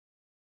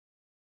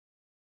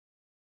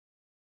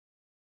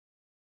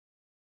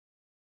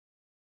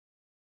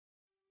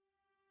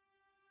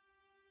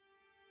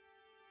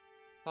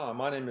Hi,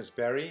 my name is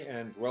Barry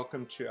and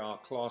welcome to our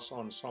class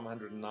on Psalm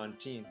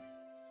 119.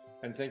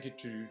 And thank you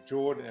to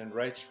Jord and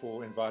Rach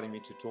for inviting me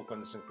to talk on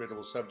this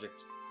incredible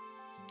subject.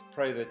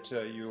 Pray that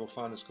you will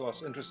find this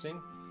class interesting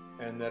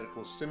and that it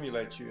will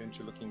stimulate you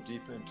into looking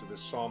deeper into the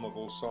Psalm of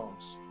all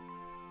Psalms,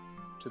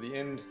 to the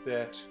end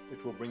that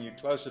it will bring you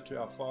closer to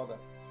our Father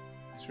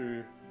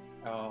through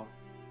our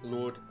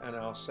Lord and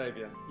our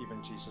Savior,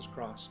 even Jesus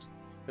Christ,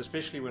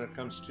 especially when it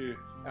comes to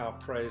our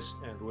praise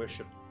and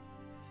worship.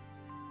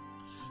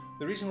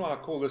 The reason why I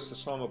call this the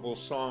Psalm of all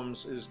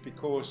Psalms is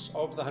because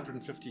of the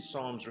 150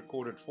 Psalms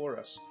recorded for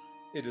us,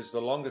 it is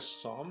the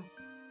longest Psalm.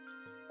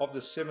 Of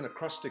the 7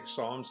 acrostic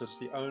Psalms, it's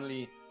the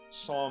only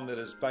Psalm that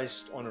is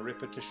based on a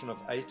repetition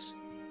of 8.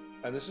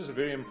 And this is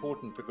very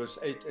important because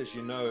 8, as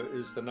you know,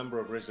 is the number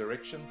of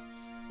resurrection.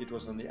 It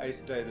was on the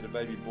 8th day that a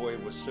baby boy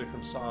was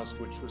circumcised,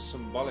 which was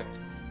symbolic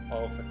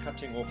of the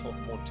cutting off of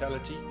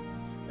mortality.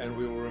 And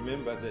we will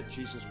remember that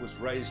Jesus was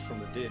raised from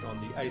the dead on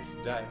the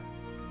 8th day,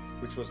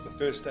 which was the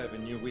first day of a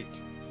new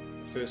week,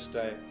 the first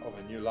day of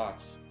a new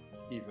life,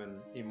 even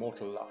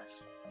immortal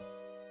life.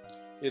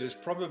 It is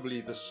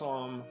probably the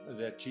psalm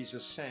that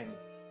Jesus sang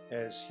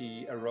as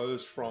he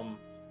arose from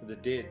the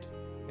dead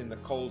in the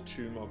cold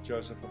tomb of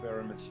Joseph of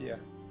Arimathea.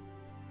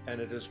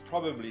 And it is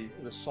probably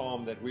the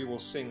psalm that we will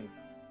sing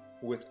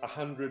with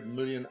 100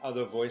 million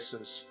other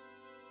voices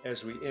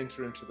as we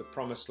enter into the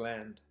promised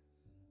land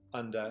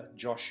under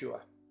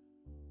Joshua,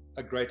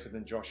 a greater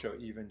than Joshua,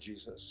 even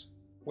Jesus.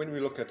 When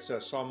we look at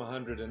Psalm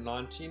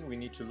 119, we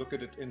need to look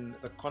at it in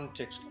the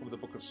context of the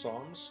book of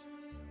Psalms.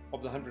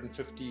 Of the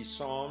 150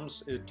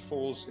 Psalms, it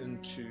falls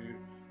into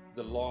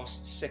the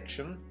last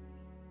section.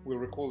 We'll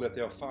recall that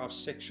there are 5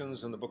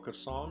 sections in the book of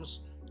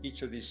Psalms.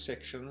 Each of these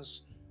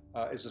sections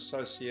is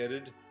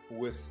associated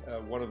with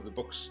one of the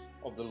books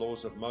of the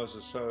laws of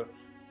Moses. So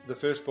the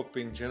first book,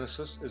 being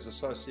Genesis, is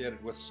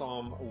associated with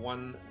Psalm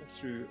 1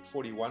 through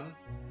 41,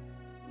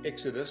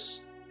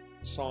 Exodus,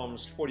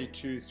 Psalms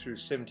 42 through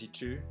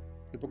 72,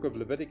 the book of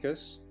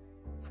Leviticus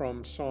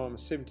from Psalm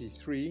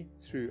 73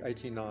 through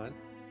 89,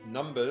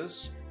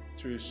 Numbers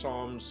through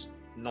Psalms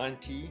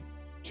 90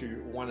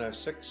 to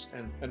 106,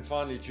 and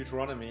finally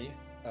Deuteronomy,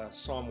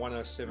 Psalm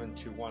 107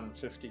 to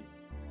 150.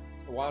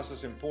 Why is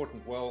this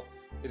important? Well,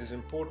 it is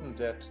important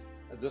that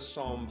this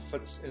psalm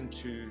fits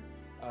into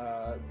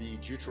the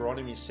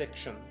Deuteronomy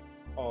section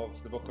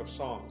of the book of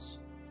Psalms.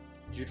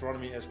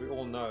 Deuteronomy, as we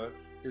all know,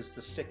 is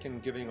the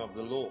second giving of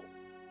the law.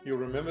 You'll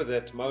remember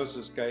that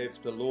Moses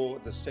gave the law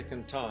the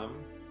second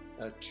time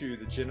to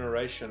the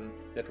generation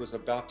that was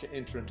about to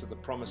enter into the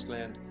promised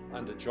land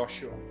under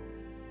Joshua.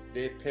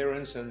 Their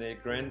parents and their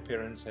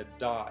grandparents had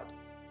died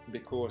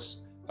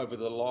because over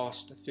the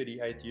last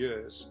 38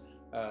 years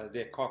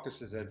their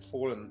carcasses had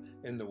fallen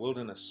in the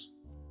wilderness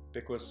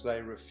because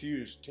they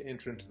refused to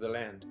enter into the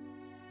land.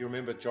 You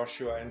remember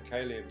Joshua and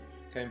Caleb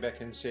came back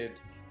and said,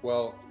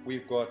 well,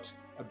 we've got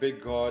a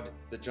big God,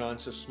 the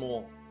giants are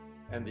small.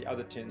 And the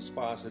other 10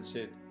 spies had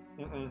said,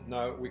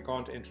 no, we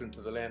can't enter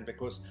into the land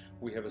because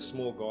we have a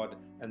small God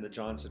and the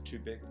giants are too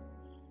big.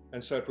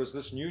 And so it was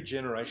this new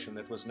generation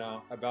that was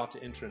now about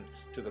to enter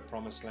into the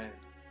promised land.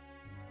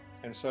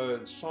 And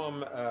so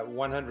Psalm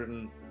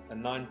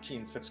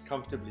 119 fits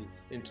comfortably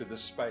into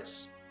this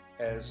space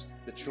as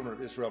the children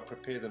of Israel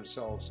prepare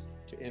themselves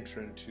to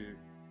enter into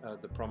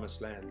the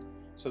promised land.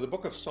 So the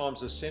book of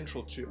Psalms is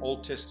central to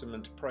Old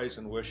Testament praise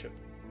and worship.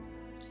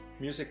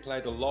 Music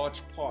played a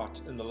large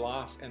part in the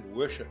life and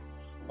worship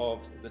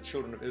of the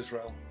children of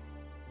Israel.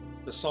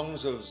 The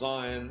songs of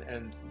Zion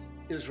and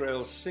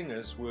Israel's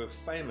singers were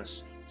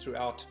famous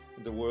throughout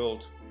the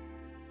world.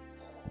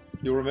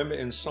 You'll remember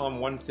in Psalm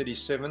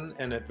 137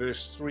 and at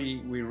verse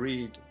 3 we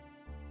read,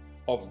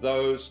 of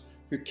those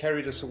who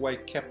carried us away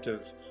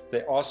captive,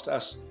 they asked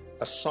us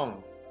a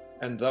song,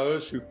 and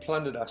those who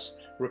plundered us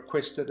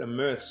requested a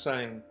mirth,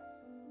 saying,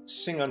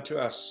 sing unto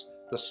us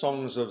the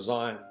songs of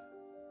Zion.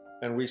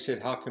 And we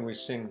said, how can we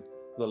sing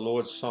the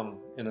Lord's song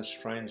in a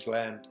strange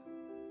land?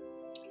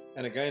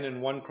 And again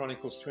in 1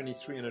 Chronicles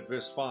 23 and at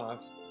verse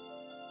 5,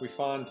 we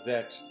find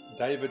that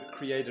David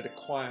created a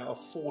choir of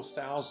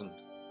 4,000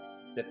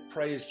 that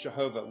praised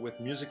Jehovah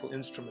with musical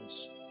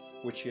instruments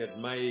which he had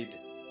made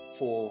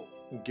for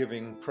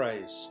giving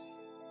praise.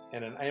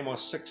 And in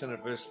Amos 6 and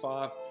at verse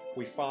 5,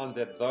 we find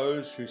that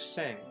those who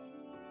sang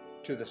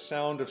to the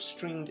sound of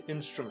stringed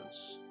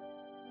instruments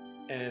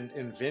and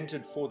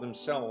invented for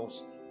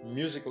themselves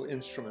musical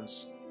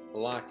instruments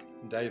like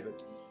David.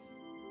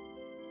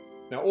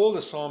 Now all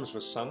the Psalms were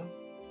sung.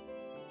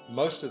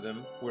 Most of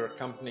them were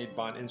accompanied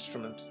by an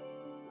instrument.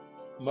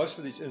 Most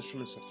of these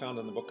instruments are found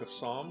in the book of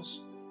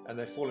Psalms, and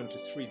they fall into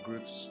 3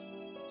 groups: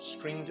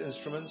 stringed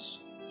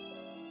instruments,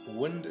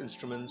 wind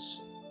instruments,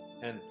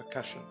 and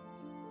percussion.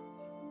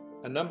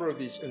 A number of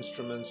these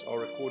instruments are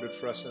recorded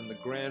for us in the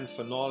grand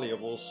finale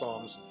of all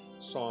Psalms,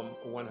 Psalm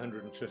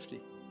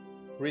 150.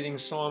 Reading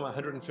Psalm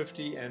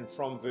 150 and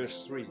from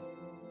verse 3.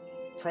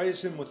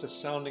 Praise him with the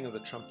sounding of the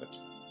trumpet.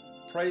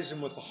 Praise him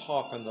with the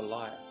harp and the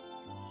lyre.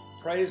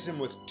 Praise him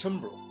with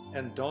timbrel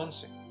and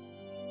dancing.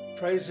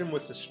 Praise him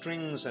with the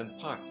strings and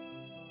pipe.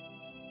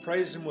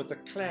 Praise him with a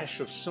clash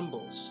of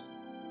cymbals.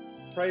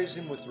 Praise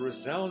him with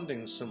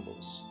resounding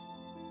cymbals.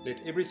 Let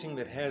everything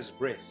that has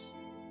breath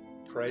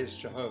praise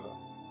Jehovah.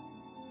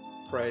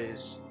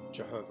 Praise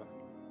Jehovah.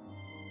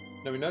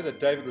 Now we know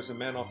that David was a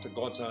man after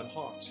God's own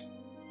heart.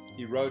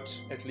 He wrote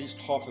at least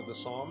half of the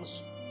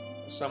Psalms.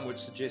 Some would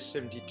suggest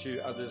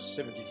 72, others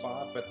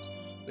 75, but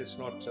let's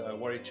not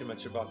worry too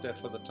much about that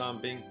for the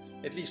time being.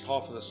 At least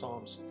half of the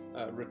Psalms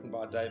written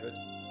by David.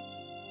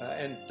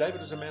 And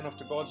David was a man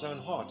after God's own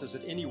heart. Is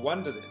it any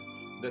wonder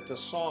then that the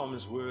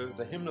Psalms were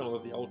the hymnal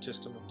of the Old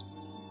Testament?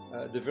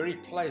 The very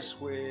place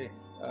where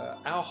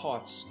our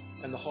hearts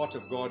and the heart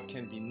of God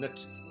can be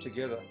knit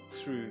together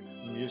through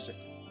music.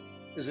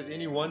 Is it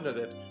any wonder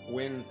that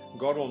when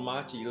God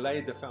Almighty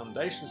laid the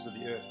foundations of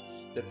the earth,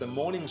 that the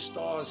morning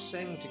stars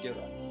sang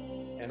together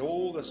and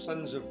all the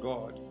sons of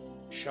God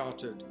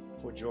shouted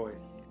for joy?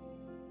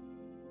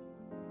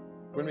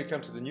 When we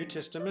come to the New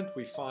Testament,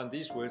 we find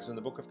these words in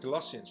the book of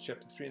Colossians,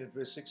 chapter 3 and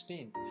verse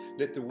 16.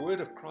 Let the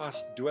word of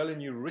Christ dwell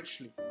in you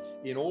richly,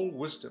 in all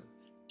wisdom,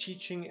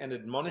 teaching and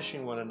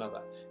admonishing one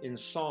another in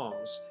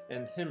psalms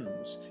and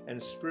hymns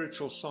and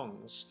spiritual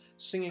songs,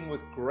 singing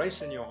with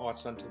grace in your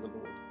hearts unto the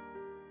Lord.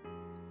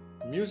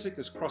 Music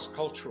is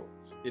cross-cultural.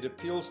 It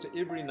appeals to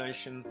every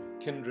nation,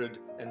 kindred,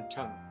 and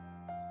tongue.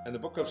 And the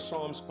book of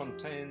Psalms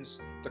contains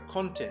the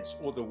contents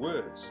or the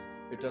words.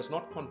 It does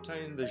not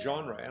contain the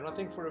genre, and I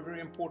think for a very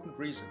important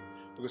reason,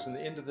 because in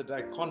the end of the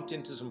day,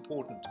 content is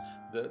important.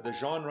 The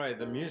genre,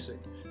 the music,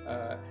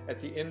 at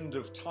the end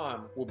of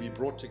time will be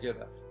brought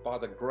together by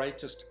the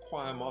greatest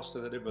choir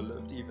master that ever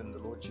lived, even the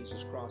Lord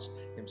Jesus Christ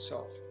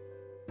himself.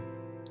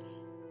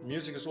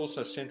 Music is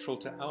also central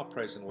to our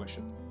praise and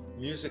worship.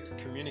 Music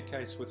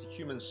communicates with the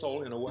human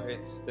soul in a way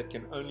that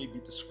can only be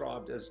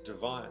described as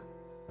divine.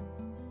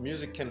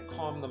 Music can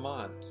calm the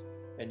mind,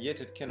 and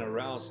yet it can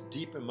arouse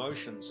deep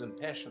emotions and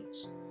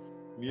passions.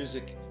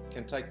 Music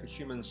can take the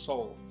human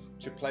soul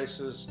to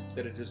places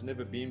that it has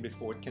never been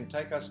before. It can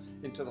take us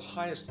into the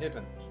highest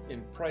heaven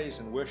in praise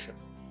and worship,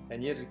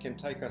 and yet it can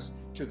take us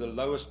to the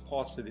lowest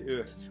parts of the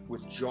earth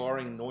with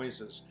jarring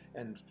noises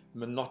and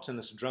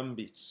monotonous drum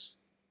beats.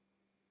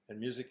 And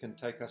music can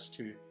take us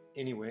to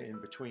anywhere in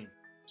between.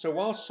 So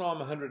while Psalm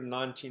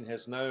 119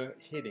 has no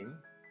heading,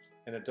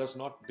 and it does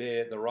not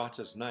bear the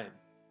writer's name,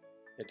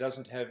 it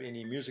doesn't have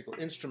any musical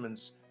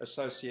instruments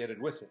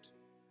associated with it,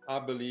 I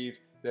believe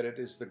that it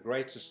is the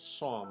greatest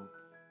psalm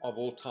of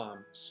all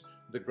times,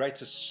 the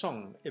greatest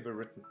song ever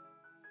written.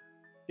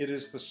 It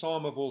is the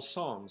psalm of all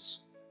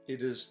psalms.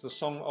 It is the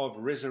song of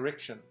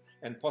resurrection,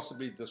 and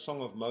possibly the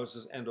song of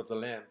Moses and of the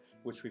Lamb,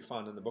 which we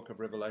find in the book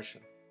of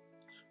Revelation.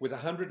 With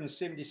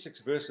 176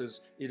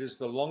 verses, it is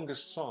the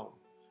longest psalm,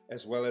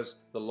 as well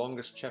as the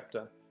longest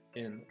chapter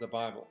in the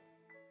Bible.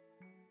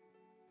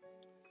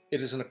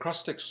 It is an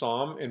acrostic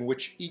psalm in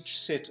which each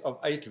set of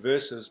 8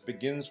 verses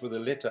begins with a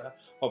letter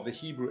of the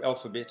Hebrew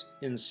alphabet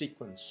in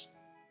sequence.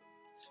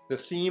 The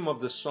theme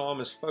of the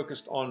psalm is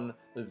focused on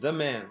the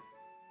man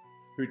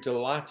who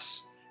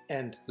delights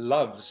and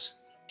loves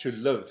to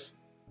live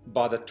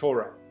by the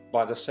Torah,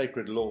 by the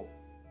sacred law.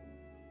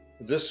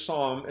 This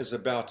psalm is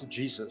about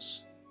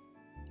Jesus.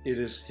 It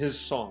is his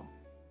psalm.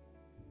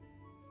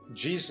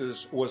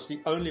 Jesus was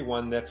the only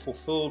one that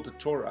fulfilled the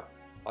Torah.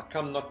 I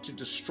come not to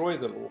destroy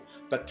the law,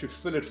 but to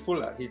fill it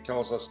fuller, he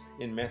tells us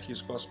in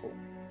Matthew's Gospel.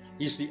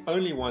 He's the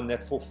only one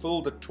that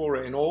fulfilled the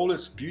Torah in all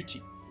its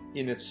beauty,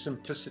 in its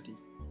simplicity.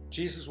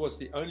 Jesus was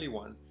the only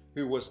one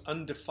who was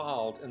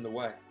undefiled in the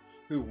way,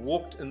 who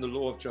walked in the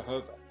law of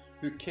Jehovah,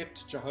 who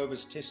kept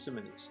Jehovah's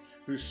testimonies,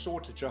 who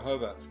sought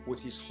Jehovah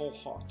with his whole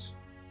heart.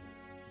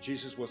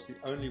 Jesus was the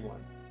only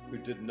one who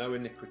did no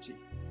iniquity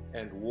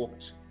and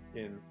walked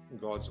in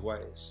God's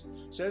ways.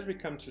 So as we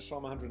come to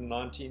Psalm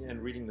 119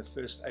 and reading the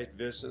first 8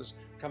 verses,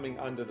 coming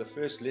under the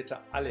first letter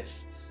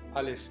Aleph.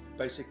 Aleph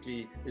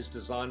basically is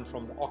designed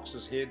from the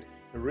ox's head.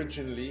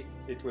 Originally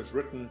it was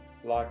written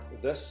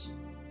like this.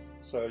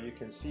 So you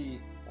can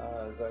see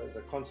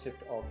the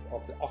concept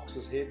of the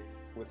ox's head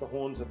with the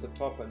horns at the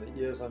top and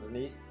the ears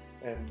underneath.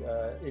 And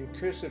in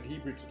cursive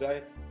Hebrew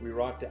today, we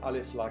write the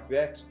Aleph like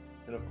that.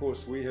 And of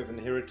course we have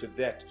inherited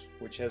that,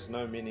 which has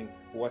no meaning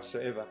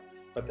whatsoever.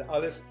 But the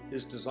Aleph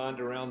is designed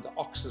around the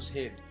ox's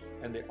head,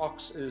 and the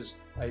ox is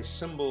a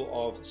symbol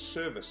of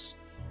service.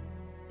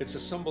 It's a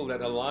symbol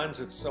that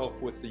aligns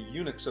itself with the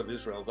eunuchs of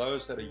Israel,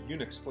 those that are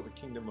eunuchs for the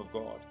kingdom of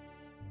God.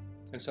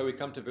 And so we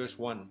come to verse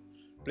 1.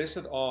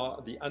 Blessed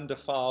are the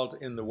undefiled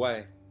in the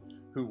way,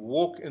 who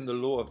walk in the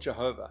law of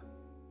Jehovah.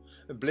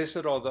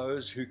 Blessed are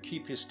those who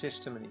keep his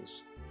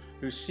testimonies,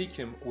 who seek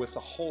him with the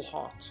whole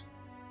heart.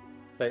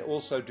 They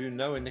also do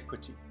no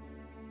iniquity.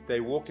 They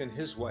walk in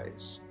his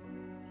ways.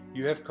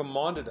 You have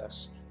commanded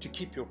us to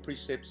keep your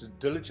precepts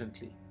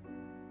diligently.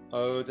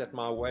 Oh, that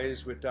my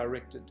ways were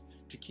directed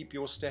to keep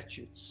your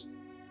statutes.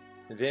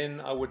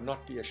 Then I would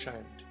not be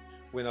ashamed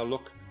when I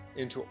look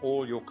into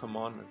all your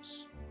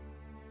commandments.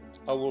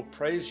 I will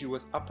praise you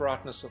with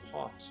uprightness of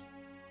heart.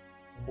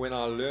 When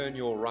I learn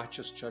your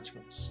righteous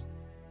judgments,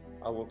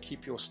 I will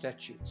keep your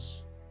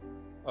statutes.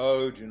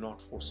 Oh, do not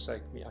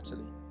forsake me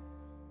utterly.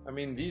 I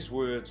mean, these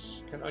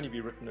words can only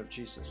be written of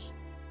Jesus,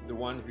 the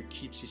one who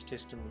keeps his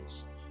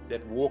testimonies,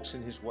 that walks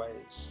in his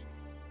ways,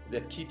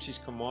 that keeps his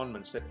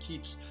commandments, that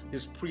keeps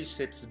his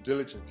precepts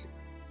diligently.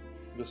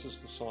 This is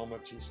the psalm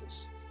of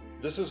Jesus.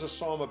 This is a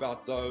psalm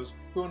about those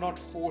who are not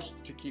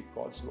forced to keep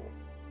God's law,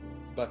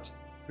 but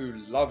who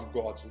love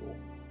God's law,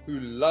 who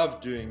love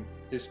doing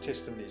his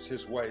testimonies,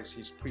 his ways,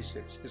 his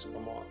precepts, his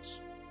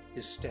commands,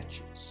 his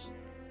statutes.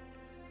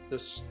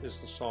 This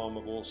is the psalm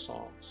of all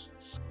psalms.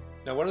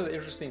 Now, one of the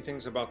interesting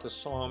things about the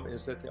psalm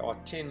is that there are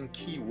 10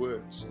 key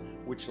words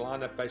which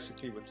line up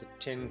basically with the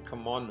 10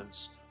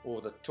 commandments,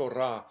 or the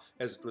Torah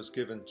as it was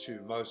given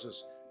to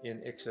Moses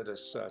in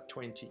Exodus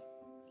 20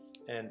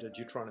 and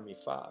Deuteronomy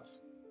 5.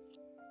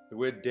 The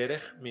word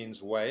derech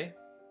means way,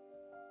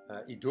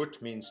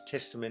 idut means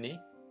testimony,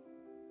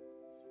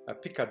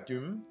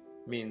 pikadum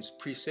means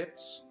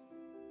precepts,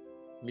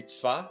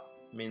 mitzvah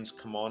means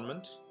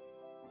commandment,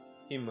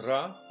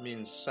 imra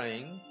means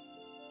saying,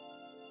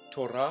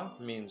 Torah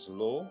means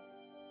law,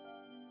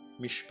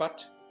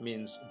 mishpat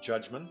means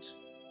judgment,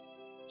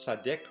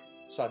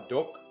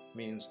 tzadok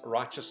means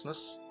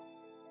righteousness,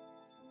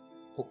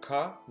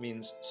 hukah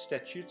means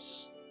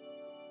statutes,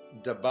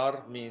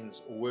 dabar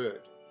means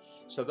word.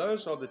 So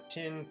those are the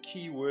 10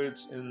 key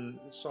words in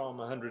Psalm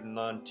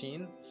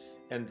 119,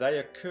 and they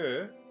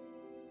occur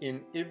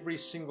in every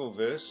single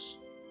verse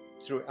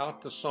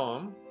throughout the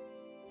psalm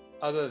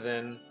other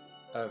than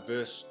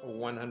verse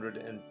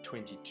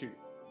 122.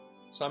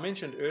 So I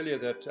mentioned earlier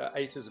that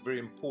 8 is a very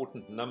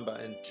important number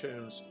in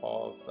terms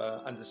of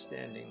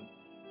understanding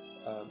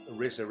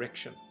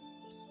resurrection.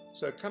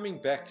 So coming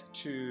back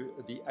to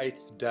the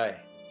 8th day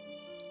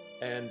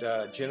and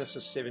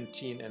Genesis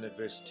 17 and at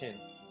verse 10.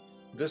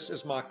 This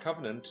is my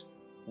covenant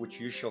which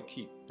you shall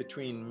keep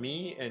between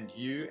me and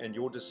you and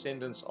your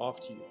descendants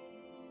after you.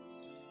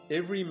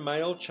 Every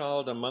male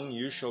child among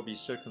you shall be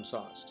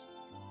circumcised,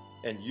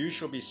 and you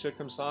shall be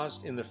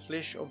circumcised in the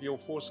flesh of your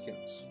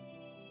foreskins.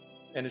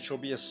 And it shall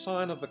be a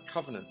sign of the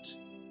covenant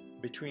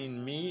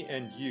between me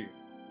and you.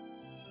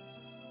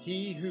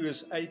 He who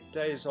is 8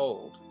 days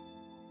old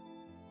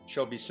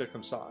shall be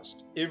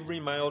circumcised, every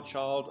male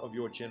child of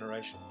your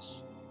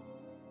generations.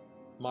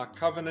 My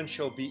covenant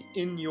shall be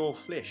in your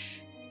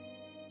flesh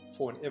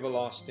for an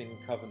everlasting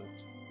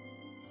covenant.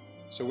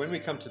 So when we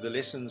come to the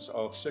lessons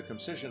of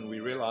circumcision,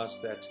 we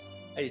realize that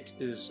 8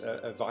 is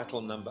a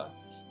vital number.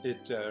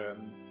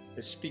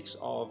 It speaks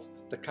of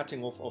the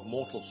cutting off of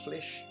mortal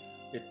flesh.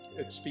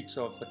 It speaks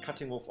of the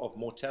cutting off of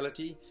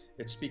mortality.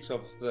 It speaks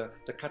of the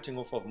cutting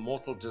off of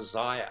mortal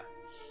desire.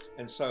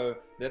 And so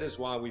that is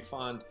why we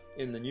find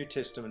in the New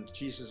Testament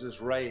Jesus is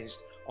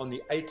raised on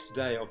the 8th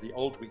day of the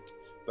old week,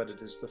 but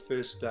it is the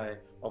first day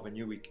of a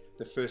new week,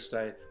 the first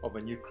day of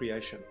a new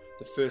creation,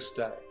 the first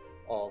day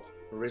of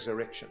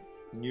resurrection,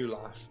 new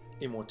life,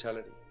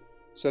 immortality.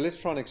 So let's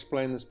try and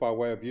explain this by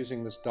way of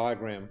using this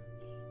diagram.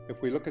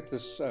 If we look at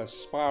this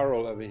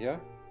spiral over here,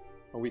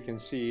 we can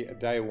see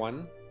day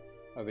 1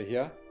 over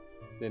here,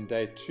 then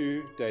day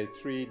 2, day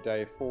 3,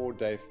 day 4,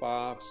 day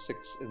 5,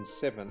 6, and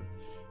 7.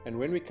 And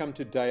when we come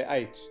to day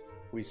 8,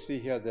 we see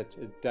here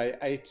that day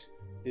 8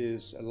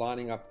 is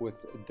lining up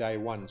with day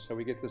 1. So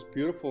we get this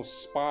beautiful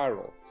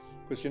spiral.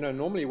 Because, you know,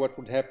 normally what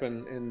would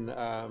happen in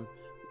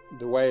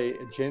the way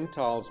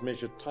Gentiles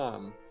measured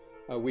time,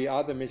 we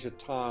either measure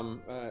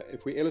time,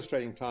 if we're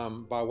illustrating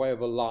time, by way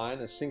of a line,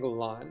 a single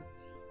line,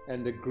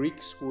 and the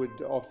Greeks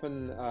would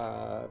often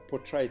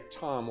portray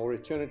time or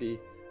eternity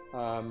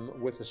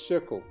with a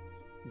circle.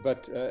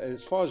 But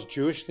as far as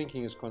Jewish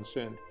thinking is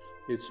concerned,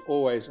 it's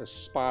always a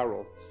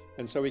spiral.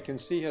 And so we can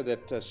see here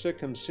that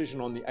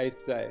circumcision on the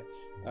 8th day,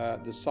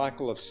 the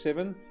cycle of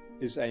 7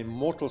 is a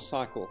mortal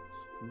cycle.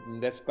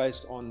 And that's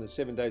based on the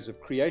 7 days of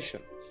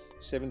creation.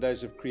 7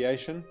 days of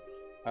creation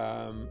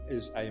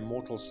is a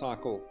mortal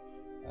cycle.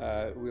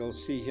 We'll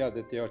see here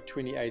that there are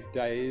 28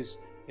 days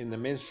in the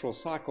menstrual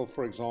cycle,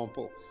 for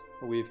example.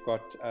 We've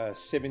got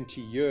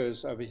 70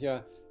 years over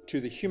here to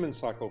the human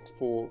cycle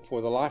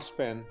for the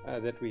lifespan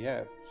that we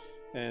have.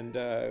 And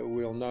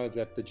we'll know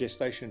that the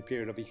gestation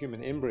period of a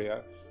human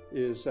embryo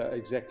is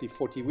exactly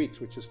 40 weeks,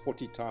 which is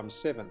 40 times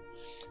 7.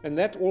 And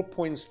that all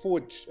points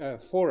forward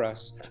for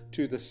us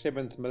to the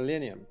 7th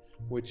millennium,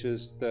 which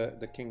is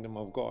the kingdom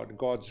of God,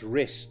 God's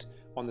rest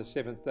on the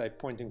 7th day,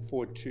 pointing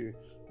forward to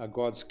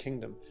God's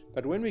kingdom.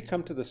 But when we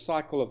come to the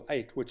cycle of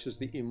 8, which is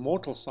the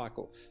immortal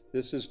cycle,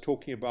 this is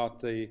talking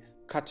about the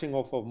cutting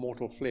off of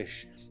mortal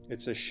flesh.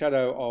 It's a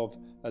shadow of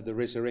the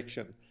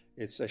resurrection.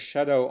 It's a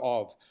shadow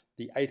of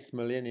the 8th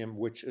millennium,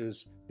 which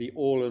is the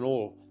all in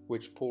all,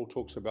 which Paul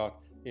talks about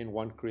in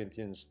 1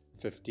 Corinthians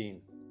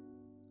 15.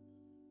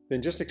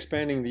 Then just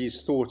expanding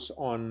these thoughts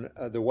on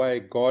the way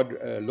God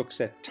looks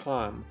at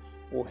time,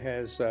 or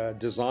has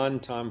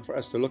designed time for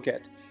us to look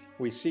at.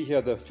 We see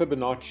here the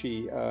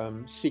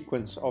Fibonacci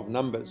sequence of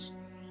numbers,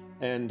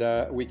 and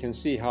we can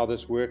see how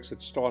this works.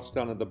 It starts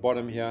down at the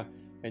bottom here,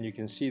 and you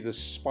can see the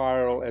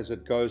spiral as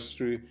it goes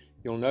through.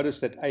 You'll notice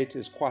that 8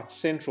 is quite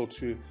central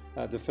to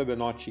the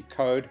Fibonacci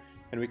code,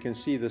 and we can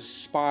see the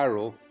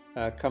spiral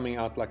coming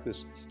out like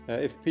this.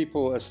 If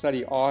people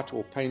study art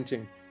or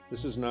painting,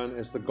 this is known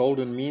as the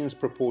golden means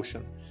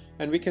proportion,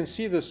 and we can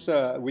see this.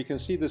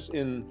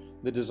 In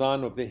the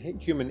design of the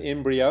human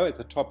embryo at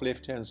the top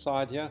left-hand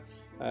side here.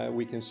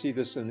 We can see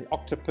this in the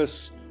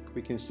octopus.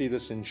 We can see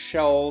this in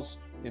shells,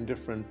 in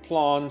different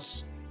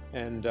plants,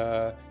 and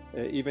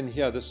even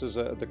here. This is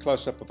the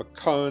close-up of a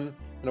cone,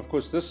 and of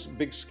course, this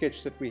big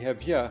sketch that we have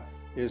here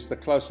is the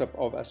close-up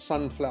of a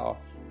sunflower,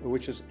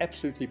 which is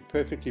absolutely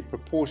perfectly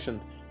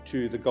proportioned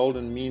to the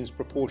golden means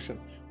proportion,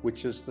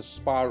 which is the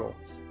spiral.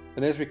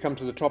 And as we come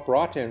to the top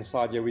right-hand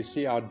side here, we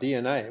see our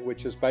DNA,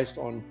 which is based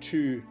on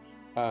two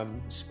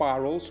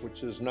spirals,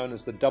 which is known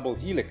as the double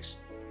helix,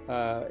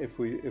 if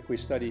we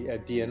study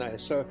DNA.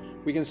 So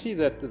we can see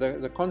that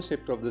the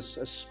concept of this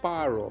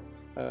spiral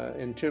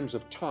in terms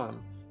of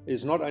time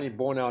is not only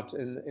borne out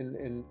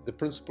in the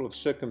principle of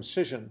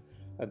circumcision,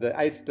 the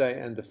 8th day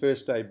and the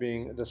first day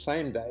being the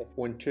same day,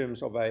 or in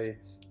terms of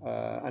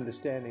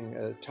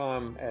understanding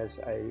time as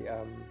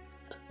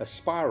a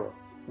spiral.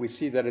 We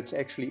see that it's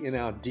actually in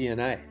our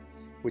DNA,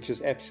 which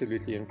is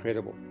absolutely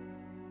incredible.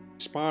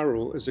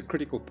 Spiral is a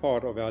critical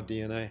part of our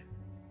DNA.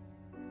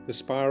 The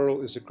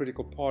spiral is a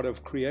critical part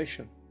of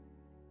creation.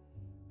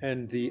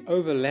 And the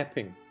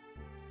overlapping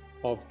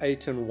of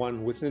 8 and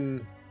 1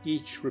 within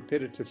each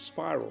repetitive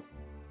spiral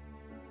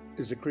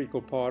is a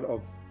critical part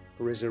of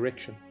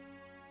resurrection,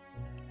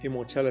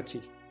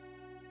 immortality,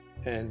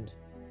 and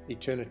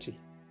eternity.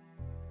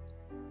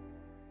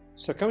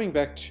 So coming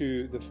back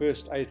to the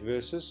first 8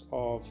 verses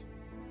of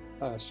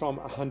Psalm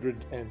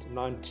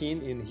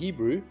 119 in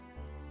Hebrew,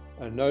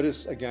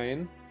 notice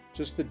again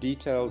just the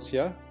details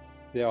here.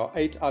 There are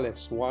 8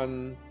 alephs,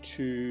 1,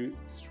 2,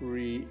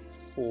 3,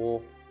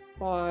 4,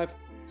 5,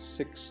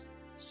 6,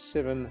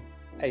 7,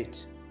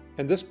 8.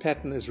 And this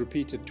pattern is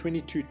repeated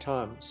 22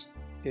 times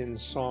in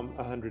Psalm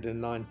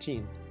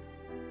 119.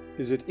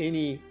 Is it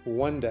any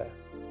wonder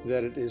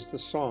that it is the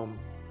Psalm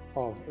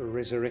of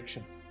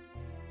resurrection?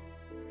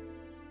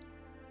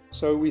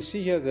 So we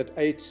see here that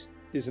 8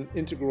 is an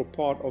integral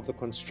part of the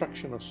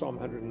construction of Psalm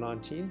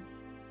 119.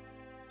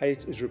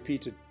 8 is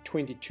repeated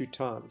 22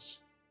 times.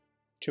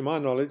 To my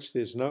knowledge,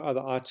 there's no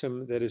other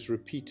item that is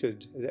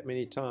repeated that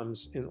many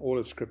times in all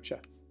of Scripture.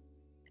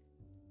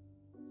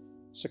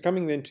 So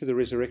coming then to the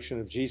resurrection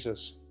of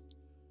Jesus,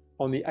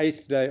 on the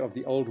 8th day of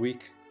the old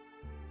week,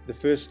 the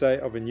first day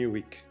of a new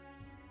week.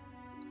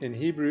 In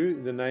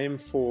Hebrew, the name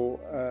for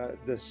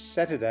the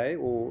Saturday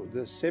or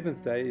the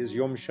 7th day is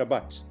Yom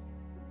Shabbat,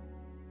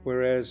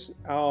 whereas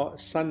our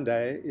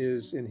Sunday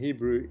is in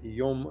Hebrew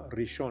Yom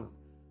Rishon,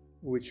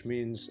 which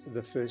means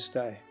the first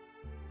day.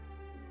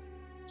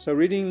 So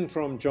reading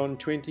from John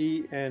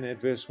 20 and at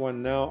verse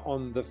 1 now,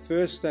 on the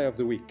first day of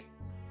the week,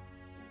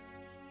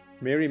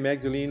 Mary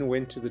Magdalene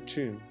went to the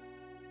tomb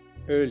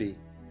early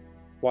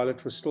while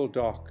it was still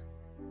dark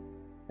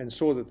and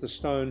saw that the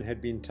stone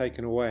had been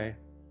taken away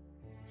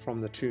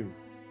from the tomb.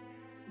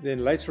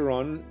 Then later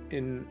on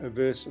in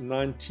verse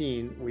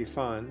 19 we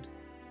find,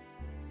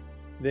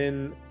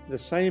 then the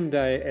same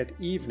day at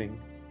evening,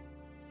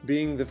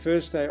 being the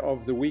first day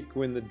of the week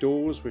when the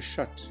doors were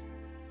shut,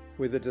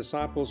 where the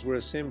disciples were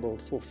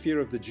assembled for fear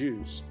of the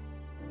Jews,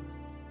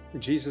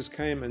 Jesus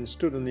came and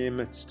stood in their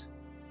midst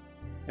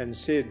and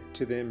said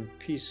to them,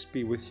 "Peace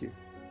be with you."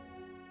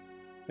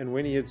 And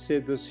when he had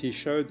said this, he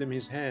showed them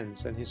his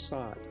hands and his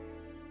side.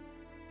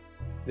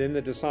 Then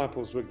the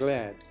disciples were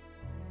glad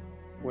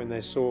when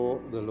they saw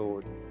the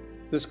Lord.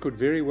 This could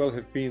very well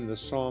have been the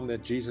psalm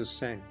that Jesus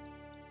sang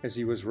as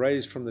he was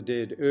raised from the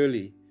dead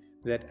early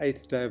that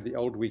 8th day of the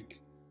old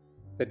week,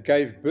 that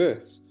gave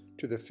birth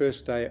to the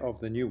first day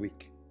of the new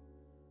week,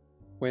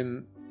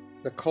 when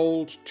the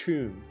cold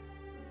tomb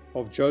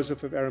of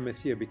Joseph of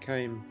Arimathea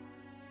became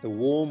the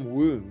warm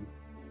womb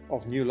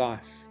of new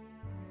life,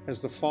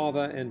 as the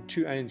Father and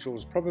 2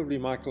 angels, probably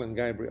Michael and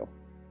Gabriel,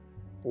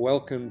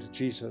 welcomed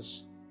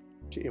Jesus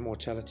to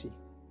immortality.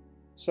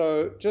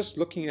 So just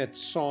looking at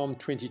Psalm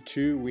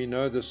 22, we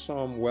know the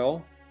psalm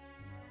well.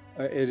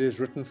 It is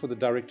written for the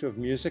director of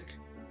music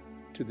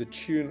to the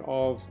tune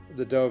of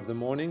the Doe of the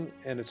Morning,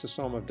 and it's a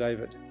psalm of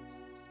David.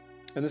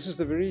 And this is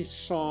the very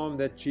psalm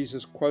that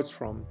Jesus quotes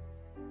from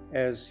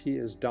as he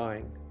is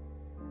dying.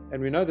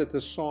 And we know that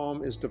the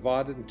psalm is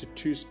divided into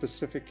 2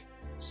 specific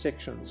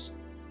sections.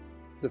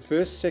 The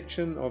first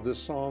section of the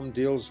psalm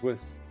deals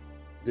with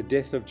the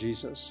death of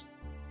Jesus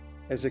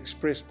as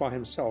expressed by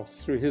himself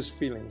through his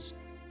feelings.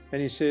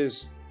 And he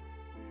says,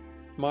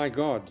 my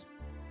God,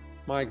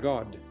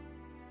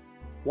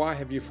 why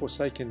have you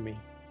forsaken me?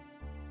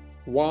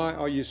 Why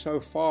are you so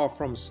far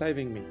from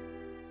saving me,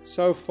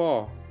 so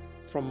far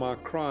from my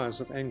cries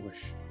of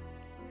anguish?"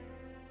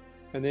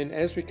 And then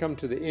as we come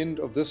to the end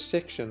of this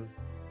section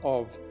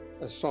of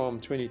Psalm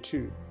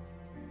 22,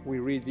 we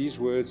read these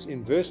words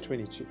in verse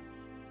 22.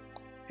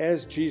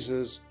 As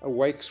Jesus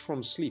awakes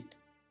from sleep,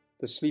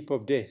 the sleep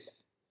of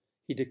death,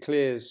 he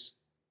declares,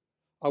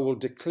 "I will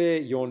declare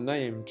your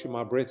name to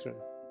my brethren.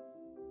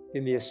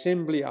 In the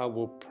assembly I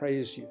will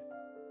praise you."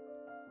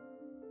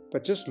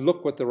 But just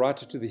look what the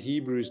writer to the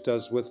Hebrews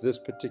does with this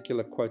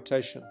particular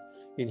quotation.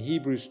 in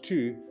Hebrews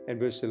 2 and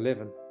verse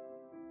 11.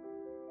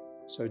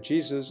 So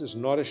Jesus is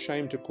not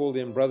ashamed to call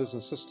them brothers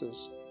and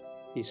sisters.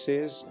 He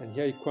says, and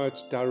here he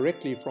quotes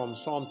directly from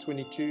Psalm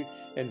 22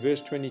 and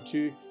verse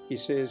 22, he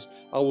says,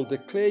 I will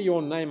declare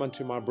your name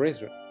unto my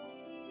brethren.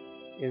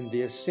 In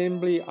the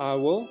assembly I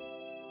will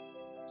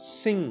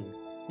sing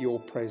your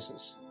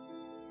praises.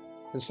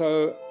 And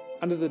so,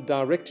 under the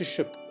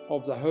directorship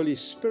of the Holy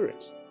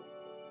Spirit,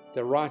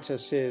 the writer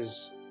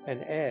says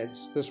and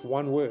adds this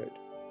one word,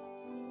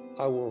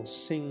 I will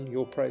sing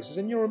your praises.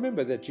 And you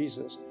remember that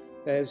Jesus,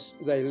 as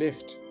they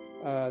left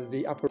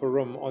the upper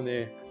room on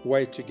their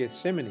way to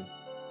Gethsemane,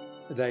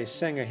 they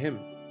sang a hymn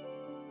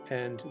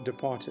and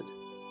departed.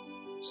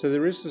 So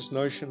there is this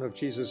notion of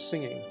Jesus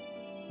singing,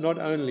 not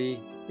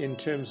only in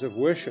terms of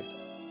worship,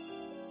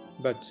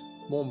 but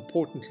more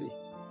importantly,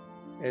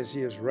 as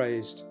he is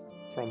raised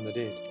from the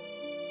dead.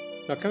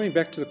 Now, coming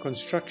back to the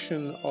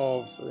construction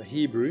of the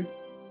Hebrew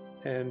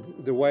and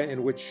the way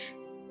in which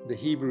the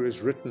Hebrew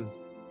is written,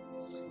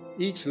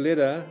 each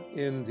letter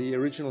in the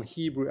original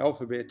Hebrew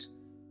alphabet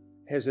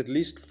has at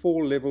least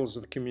 4 levels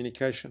of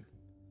communication.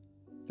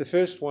 The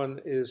first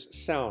one is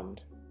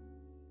sound.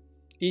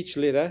 Each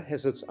letter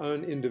has its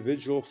own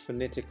individual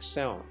phonetic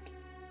sound.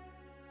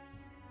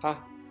 A,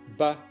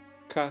 ba,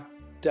 ka,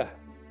 da.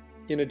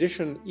 In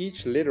addition,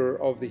 each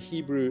letter of the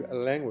Hebrew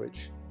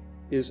language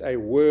is a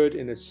word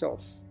in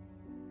itself.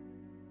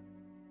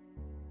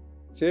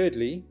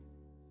 Thirdly,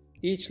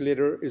 each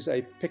letter is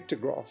a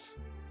pictograph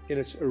in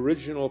its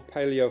original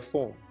paleo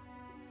form.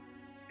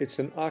 It's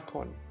an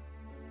icon.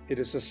 It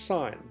is a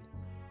sign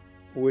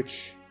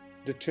which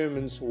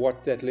determines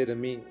what that letter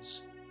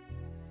means.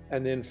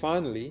 And then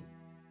finally,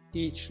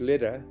 each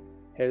letter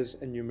has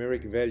a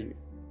numeric value.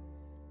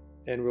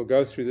 And we'll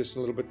go through this in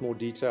a little bit more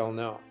detail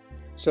now.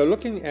 So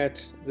looking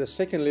at the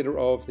second letter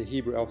of the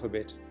Hebrew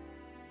alphabet,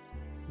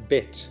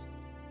 bet.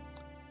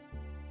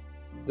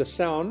 The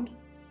sound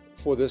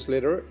for this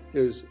letter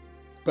is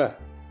B.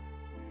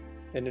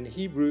 And in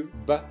Hebrew,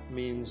 B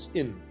means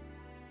in.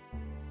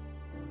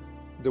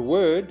 The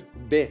word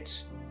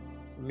bet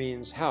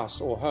means house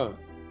or home.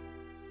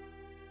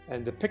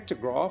 And the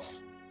pictograph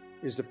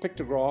is the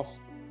pictograph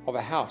of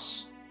a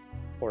house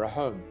or a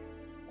home.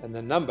 And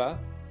the number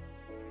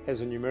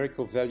has a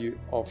numerical value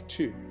of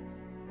 2.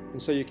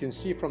 And so you can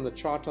see from the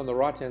chart on the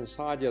right hand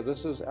side here,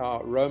 this is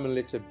our Roman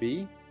letter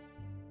B.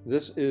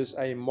 This is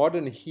a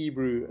modern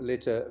Hebrew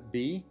letter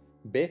B,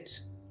 bet.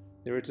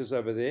 There it is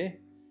over there.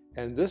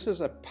 And this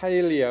is a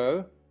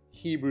paleo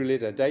Hebrew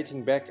letter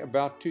dating back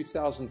about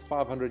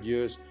 2,500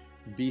 years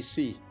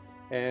BC.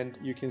 And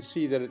you can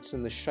see that it's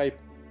in the shape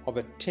of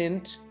a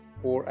tent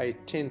or a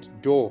tent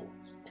door.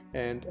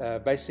 And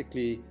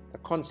basically the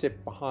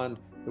concept behind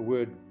the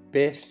word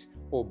beth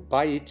or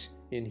bait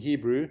in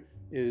Hebrew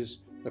is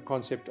the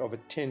concept of a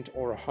tent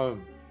or a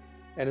home.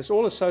 And it's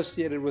all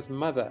associated with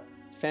mother,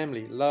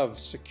 family, love,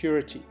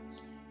 security.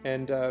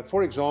 And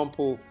for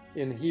example,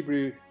 in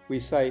Hebrew we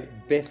say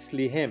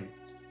Bethlehem.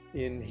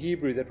 In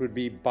Hebrew that would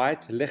be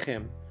Beit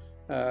Lechem,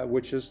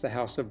 which is the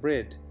house of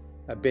bread.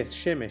 Beth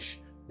Shemesh,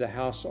 the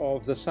house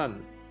of the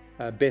sun.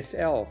 Beth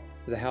El,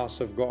 the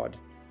house of God.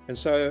 And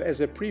so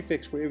as a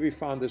prefix, wherever we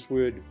find this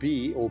word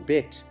be or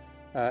bet,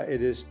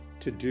 it is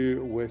to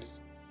do with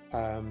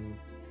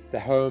the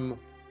home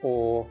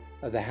or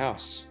the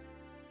house.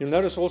 You'll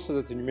notice also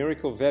that the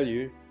numerical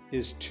value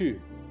is 2.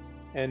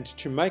 And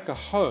to make a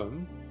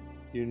home,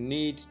 you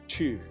need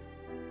 2.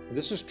 And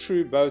this is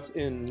true both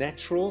in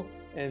natural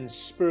and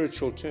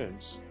spiritual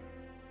terms.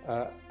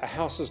 A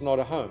house is not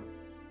a home.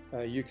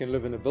 You can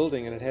live in a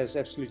building and it has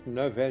absolutely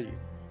no value.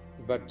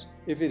 But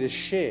if it is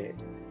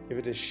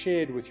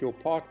shared with your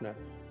partner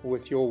or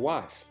with your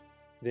wife,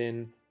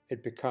 then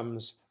it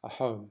becomes a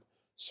home.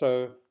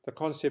 So the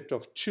concept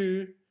of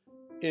 2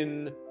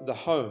 in the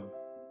home.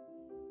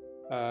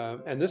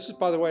 And this is,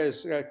 by the way,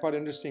 is quite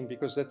interesting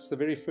because that's the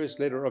very first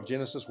letter of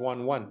Genesis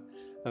 1:1.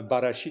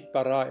 Barashit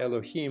bara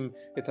Elohim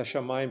et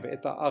hashamayim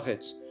ve'et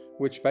haaretz,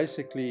 which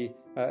basically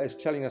is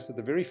telling us that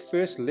the very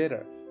first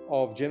letter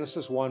of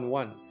Genesis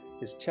 1:1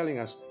 is telling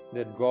us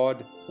that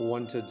God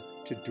wanted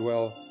to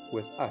dwell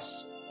with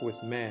us,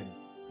 with man.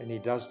 And he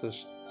does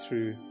this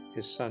through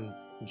his son,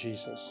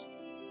 Jesus.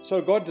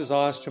 So God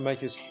desires to make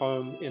his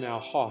home in our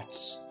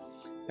hearts.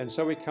 And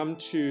so we come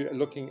to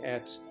looking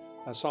at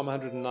Psalm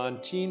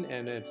 119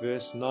 and at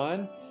verse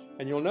 9.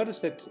 And you'll notice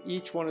that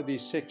each one of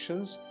these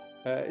sections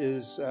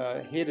is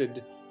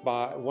headed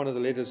by one of the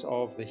letters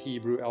of the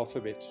Hebrew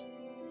alphabet.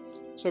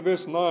 So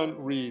verse 9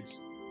 reads,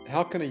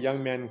 how can a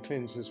young man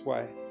cleanse his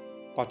way?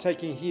 By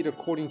taking heed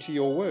according to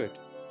your word.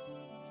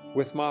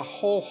 With my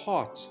whole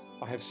heart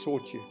I have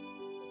sought you.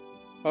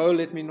 Oh,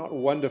 let me not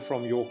wander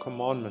from your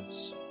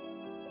commandments.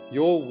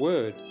 Your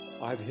word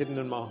I have hidden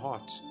in my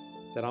heart,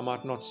 that I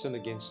might not sin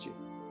against you.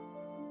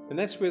 And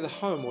that's where the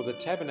home or the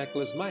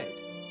tabernacle is made.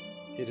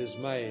 It is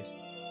made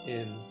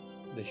in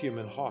the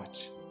human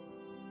heart.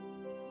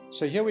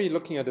 So here we're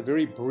looking at a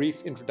very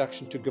brief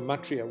introduction to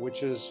gematria,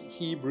 which is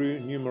Hebrew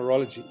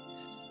numerology.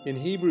 In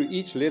Hebrew,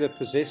 each letter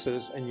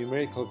possesses a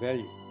numerical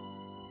value.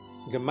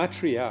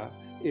 Gematria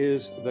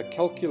is the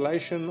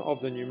calculation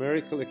of the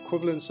numerical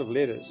equivalence of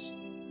letters,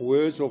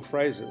 words or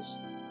phrases,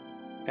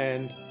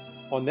 and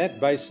on that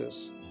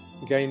basis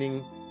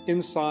gaining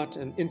insight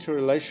and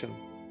interrelation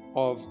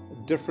of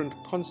different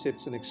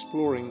concepts and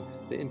exploring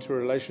the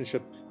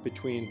interrelationship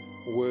between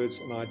words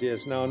and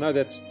ideas. Now I know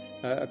that's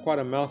quite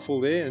a mouthful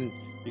there, and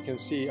you can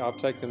see I've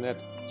taken that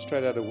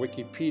straight out of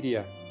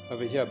Wikipedia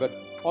over here, but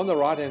on the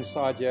right hand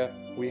side here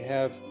we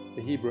have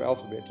the Hebrew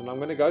alphabet, and I'm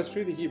going to go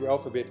through the Hebrew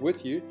alphabet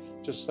with you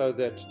just so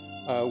that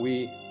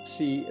we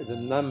see the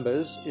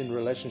numbers in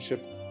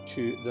relationship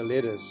to the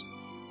letters.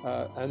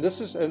 And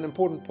this is an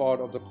important part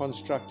of the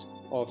construct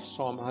of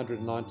Psalm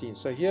 119.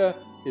 So here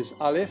is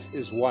Aleph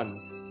is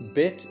 1,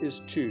 Bet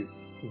is 2,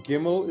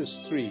 Gimel is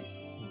 3,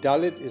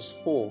 Dalet is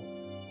 4,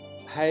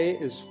 Hey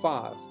is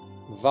 5,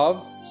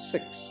 Vav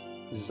 6,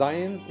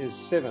 Zayin is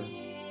 7,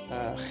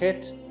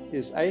 Chet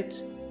is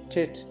 8,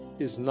 Tet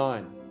is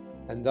 9.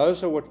 And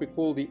those are what we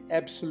call the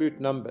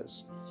absolute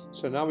numbers.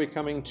 So now we're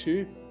coming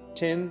to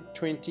 10,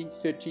 20,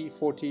 30,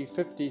 40,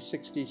 50,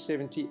 60,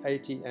 70,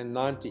 80, and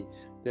 90.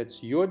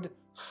 That's Yud,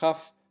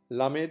 Chaf,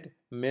 Lamed,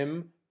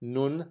 Mem,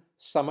 Nun,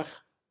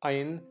 Samach,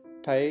 Ain,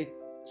 Pei,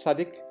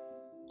 Tzadik,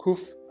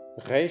 Kuf,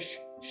 Resh,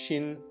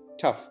 Shin,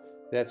 Taf.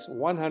 That's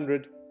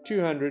 100,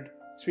 200,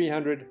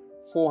 300,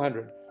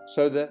 400.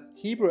 So the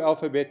Hebrew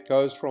alphabet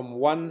goes from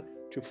 1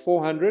 to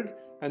 400,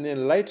 and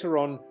then later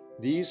on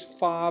these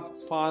 5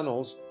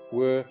 finals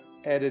were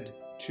added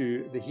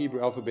to the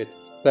Hebrew alphabet.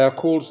 They are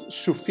called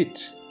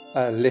Sufit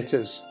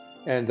letters,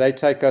 and they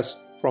take us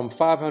from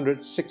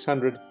 500,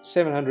 600,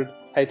 700,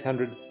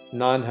 800,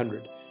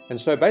 900. And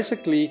so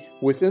basically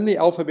within the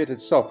alphabet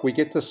itself we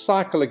get the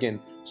cycle again,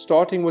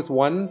 starting with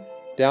 1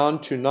 down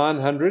to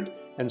 900,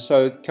 and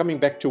so coming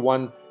back to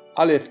 1,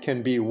 Aleph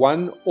can be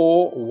 1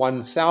 or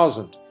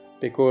 1000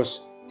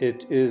 because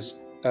it is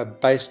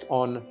based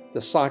on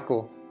the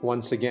cycle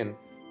once again.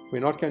 We're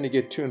not going to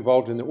get too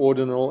involved in the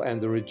ordinal and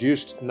the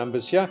reduced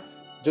numbers here,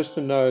 just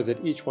to know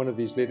that each one of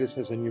these letters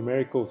has a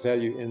numerical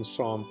value in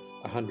Psalm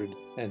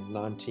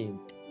 119.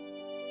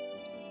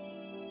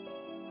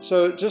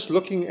 So just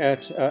looking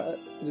at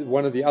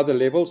one of the other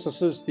levels,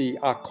 this is the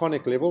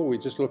iconic level. We're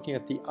just looking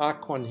at the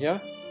icon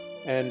here,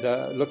 and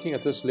looking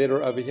at this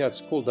letter over here, it's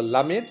called the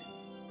Lamed.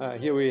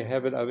 Here we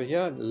have it over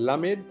here,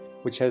 Lamed,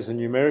 which has a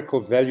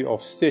numerical value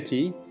of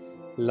 30.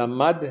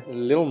 Lamad,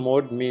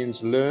 Lilmod,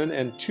 means learn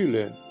and to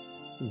learn.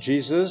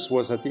 Jesus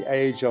was at the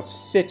age of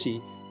 30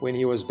 when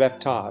he was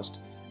baptized,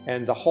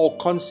 and the whole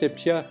concept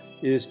here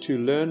is to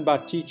learn by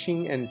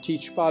teaching and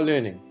teach by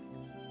learning.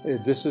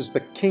 This is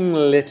the king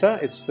letter.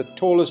 It's the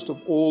tallest of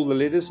all the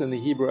letters in the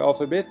Hebrew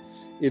alphabet.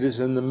 It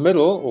is in the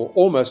middle, or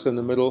almost in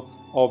the middle,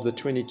 of the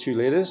 22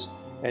 letters,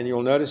 and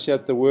you'll notice here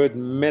the word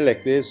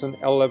Melech, there's an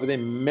L over there.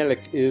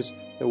 Melech is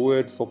the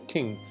word for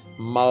king.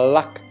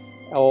 Malak,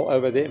 L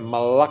over there,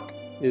 Malak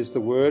is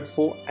the word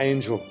for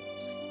angel.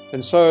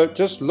 And so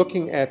just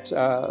looking at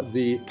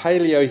the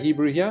Paleo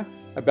Hebrew here,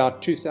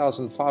 about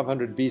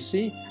 2500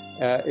 BC,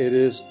 it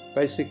is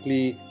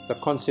basically the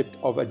concept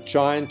of a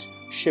giant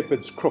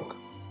shepherd's crook.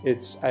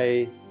 It's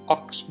a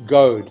ox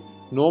goad.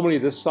 Normally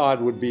this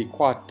side would be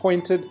quite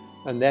pointed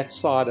and that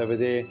side over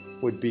there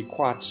would be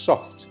quite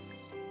soft.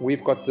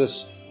 We've got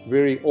this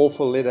very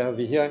awful letter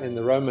over here in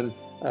the Roman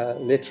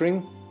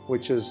lettering,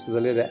 which is the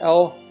letter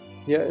L.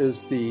 Here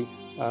is the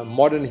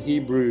modern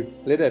Hebrew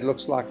letter. It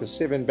looks like a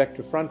 7 back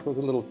to front with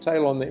a little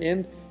tail on the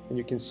end, and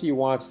you can see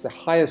why it's the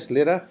highest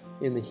letter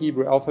in the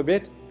Hebrew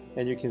alphabet,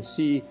 and you can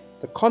see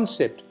the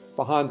concept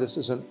behind this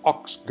is an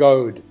ox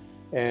goad,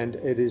 and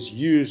it is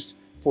used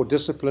for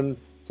discipline,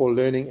 for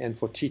learning, and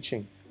for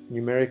teaching.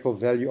 Numerical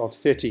value of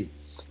 30.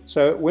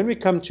 So when we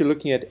come to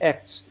looking at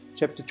Acts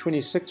chapter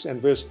 26 and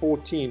verse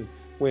 14,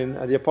 when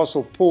the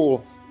Apostle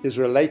Paul is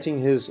relating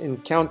his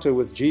encounter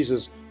with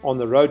Jesus on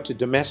the road to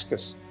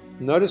Damascus,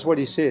 notice what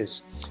he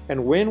says.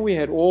 And when we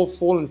had all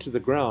fallen to the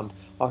ground,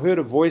 I heard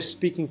a voice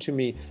speaking to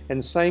me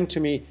and saying to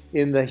me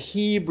in the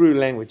Hebrew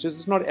language. This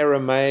is not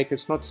Aramaic,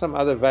 it's not some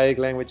other vague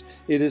language.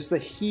 It is the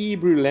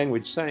Hebrew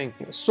language saying,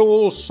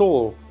 Saul,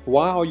 Saul,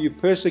 why are you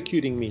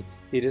persecuting me?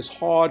 It is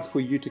hard for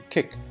you to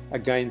kick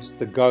against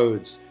the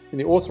goads. In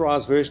the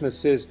Authorized Version it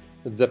says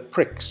the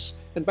pricks.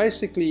 And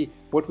basically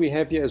what we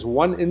have here is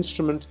one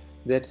instrument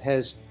that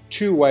has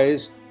 2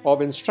 ways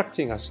of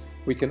instructing us.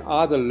 We can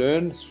either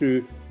learn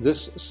through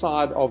this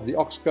side of the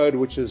ox goad,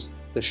 which is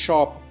the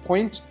sharp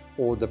point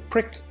or the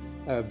prick,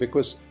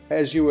 because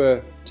as you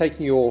were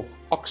taking your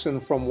oxen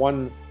from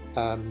one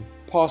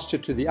pasture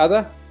to the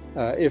other,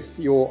 if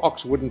your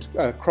ox wouldn't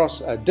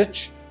cross a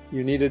ditch,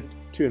 you needed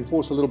to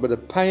enforce a little bit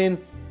of pain,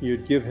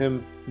 you'd give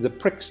him the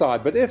prick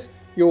side. But if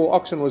your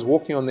oxen was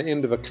walking on the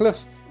end of a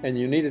cliff and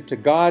you needed to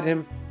guide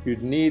him,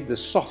 you'd need the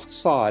soft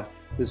side,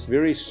 this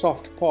very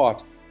soft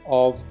part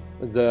of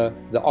the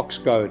ox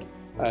goad,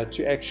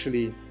 to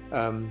actually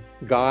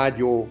guide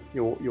your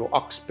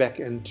ox back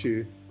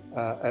into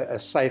a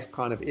safe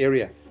kind of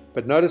area.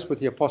 But notice with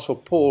the Apostle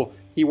Paul,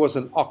 he was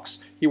an ox.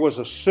 He was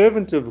a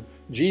servant of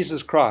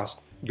Jesus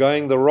Christ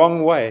going the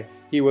wrong way.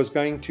 He was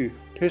going to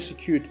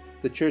persecute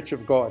the church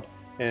of God.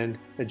 and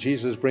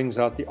Jesus brings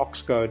out the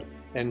ox goad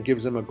and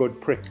gives him a good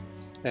prick.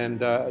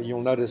 And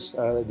you'll notice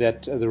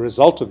that the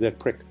result of that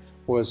prick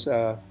was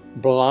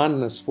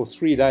blindness for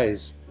 3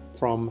 days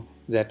from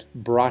that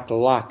bright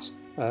light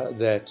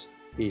that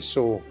he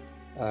saw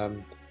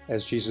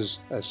as Jesus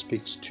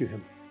speaks to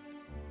him.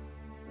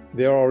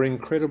 There are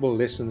incredible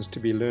lessons to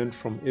be learned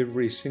from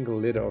every single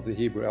letter of the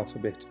Hebrew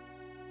alphabet.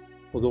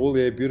 With all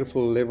their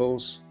beautiful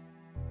levels,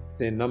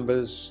 their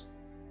numbers,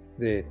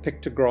 their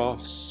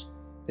pictographs,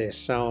 their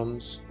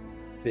sounds,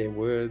 their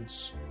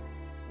words,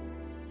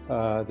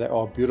 they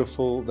are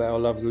beautiful, they are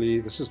lovely.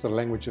 This is the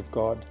language of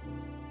God.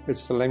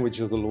 It's the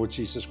language of the Lord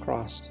Jesus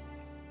Christ.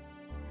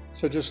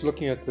 So just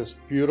looking at this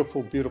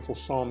beautiful, beautiful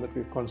psalm that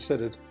we've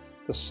considered,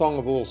 the Song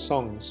of All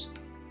Songs,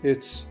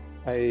 it's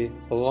a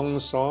long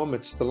psalm,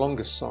 it's the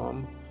longest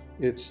psalm,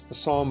 it's the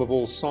psalm of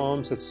all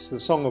psalms, it's the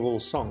song of all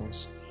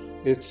songs,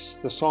 it's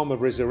the psalm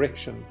of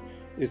resurrection,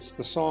 it's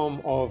the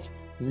psalm of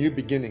new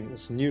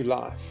beginnings, new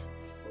life.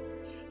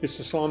 It's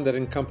the psalm that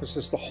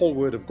encompasses the whole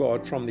word of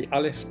God from the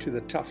Aleph to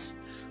the Taf,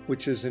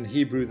 which is in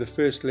Hebrew the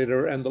first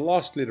letter and the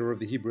last letter of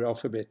the Hebrew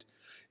alphabet.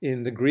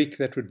 In the Greek,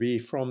 that would be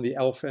from the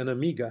Alpha and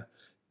Omega,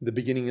 the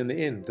beginning and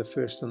the end, the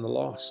first and the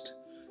last.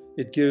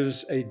 It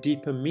gives a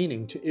deeper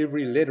meaning to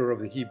every letter of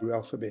the Hebrew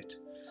alphabet.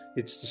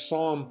 It's the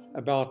psalm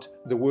about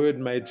the Word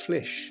made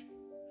flesh,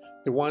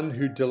 the one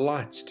who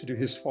delights to do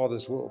his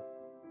Father's will,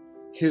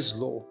 his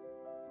law,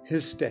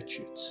 his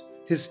statutes,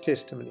 his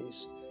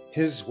testimonies,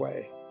 his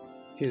way,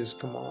 his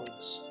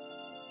commands.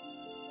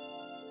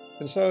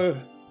 And so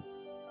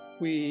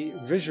we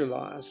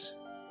visualize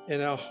in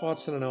our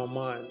hearts and in our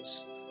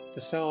minds the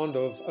sound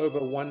of over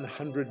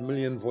 100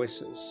 million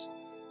voices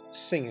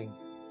singing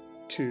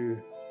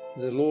to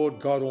the Lord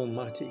God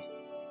Almighty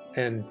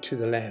and to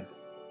the Lamb.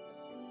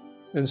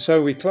 And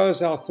so we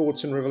close our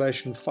thoughts in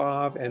Revelation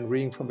 5 and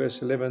reading from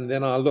verse 11,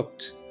 "Then I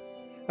looked,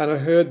 and I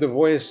heard the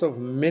voice of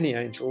many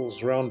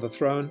angels round the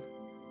throne,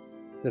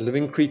 the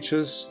living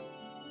creatures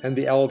and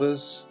the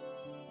elders,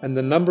 and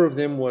the number of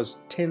them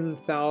was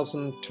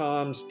 10,000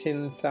 times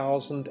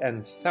 10,000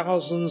 and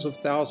thousands of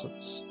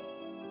thousands,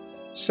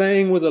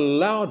 saying with a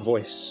loud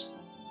voice,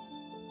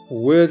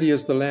 'Worthy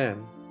is the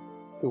Lamb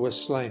who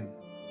was slain,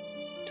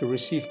 to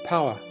receive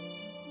power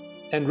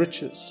and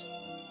riches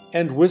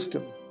and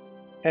wisdom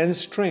and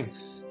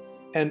strength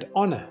and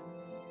honor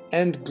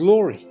and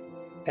glory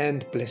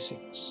and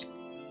blessings.'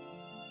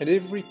 And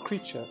every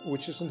creature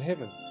which is in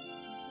heaven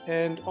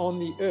and on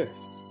the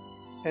earth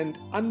and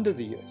under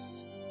the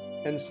earth,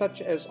 and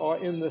such as are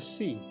in the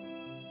sea,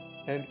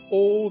 and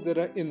all that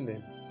are in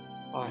them,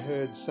 I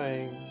heard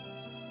saying,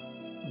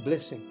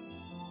 Blessing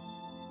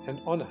and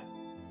honor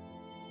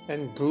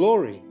and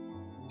glory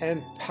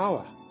and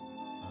power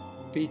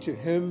be to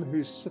him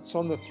who sits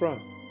on the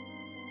throne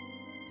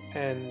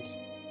and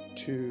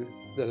to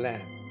the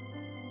Lamb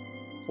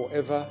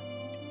forever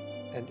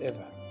and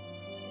ever.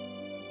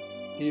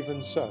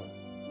 Even so,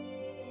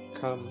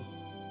 come,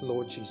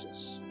 Lord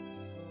Jesus."